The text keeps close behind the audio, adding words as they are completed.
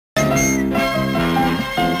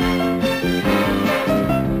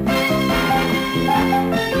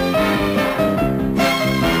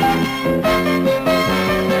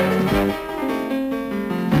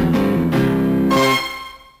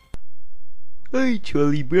Hi,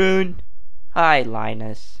 Charlie Brown. Hi,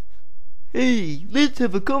 Linus. Hey, let's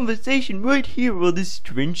have a conversation right here on this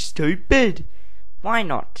strange stone bed. Why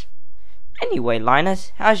not? Anyway,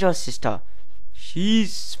 Linus, how's your sister?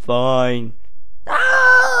 She's fine.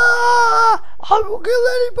 Ah! I will kill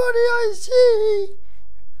anybody I see.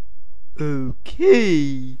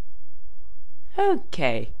 Okay.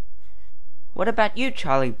 Okay. What about you,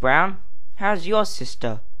 Charlie Brown? How's your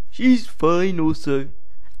sister? She's fine also.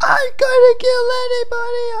 I'm gonna kill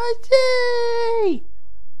anybody I see.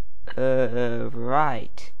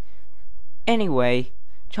 Right. Anyway,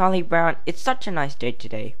 Charlie Brown, it's such a nice day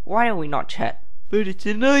today. Why don't we not chat? But it's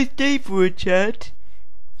a nice day for a chat.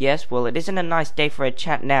 Yes, well, it isn't a nice day for a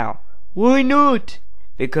chat now. Why not?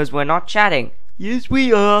 Because we're not chatting. Yes,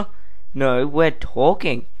 we are. No, we're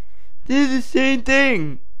talking. They're the same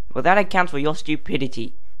thing. Well, that accounts for your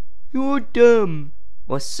stupidity. You're dumb.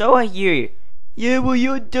 Well, so are you. Yeah, well,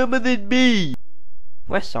 you're dumber than me.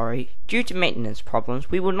 We're sorry. Due to maintenance problems,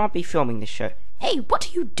 we will not be filming this show. Hey, what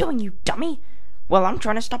are you doing, you dummy? Well, I'm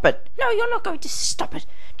trying to stop it. No, you're not going to stop it.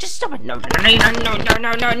 Just stop it. No, you...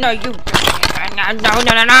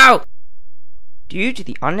 No. Due to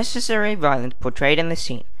the unnecessary violence portrayed in the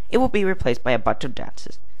scene, it will be replaced by a bunch of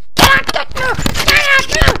dancers. Get out! No!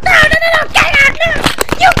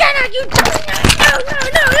 You get out, you dummy!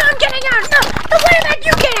 No, I'm getting out! No! What about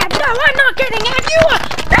you get out? No, I'm not getting out! You are!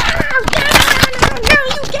 No,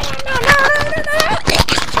 you get out!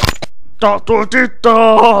 No!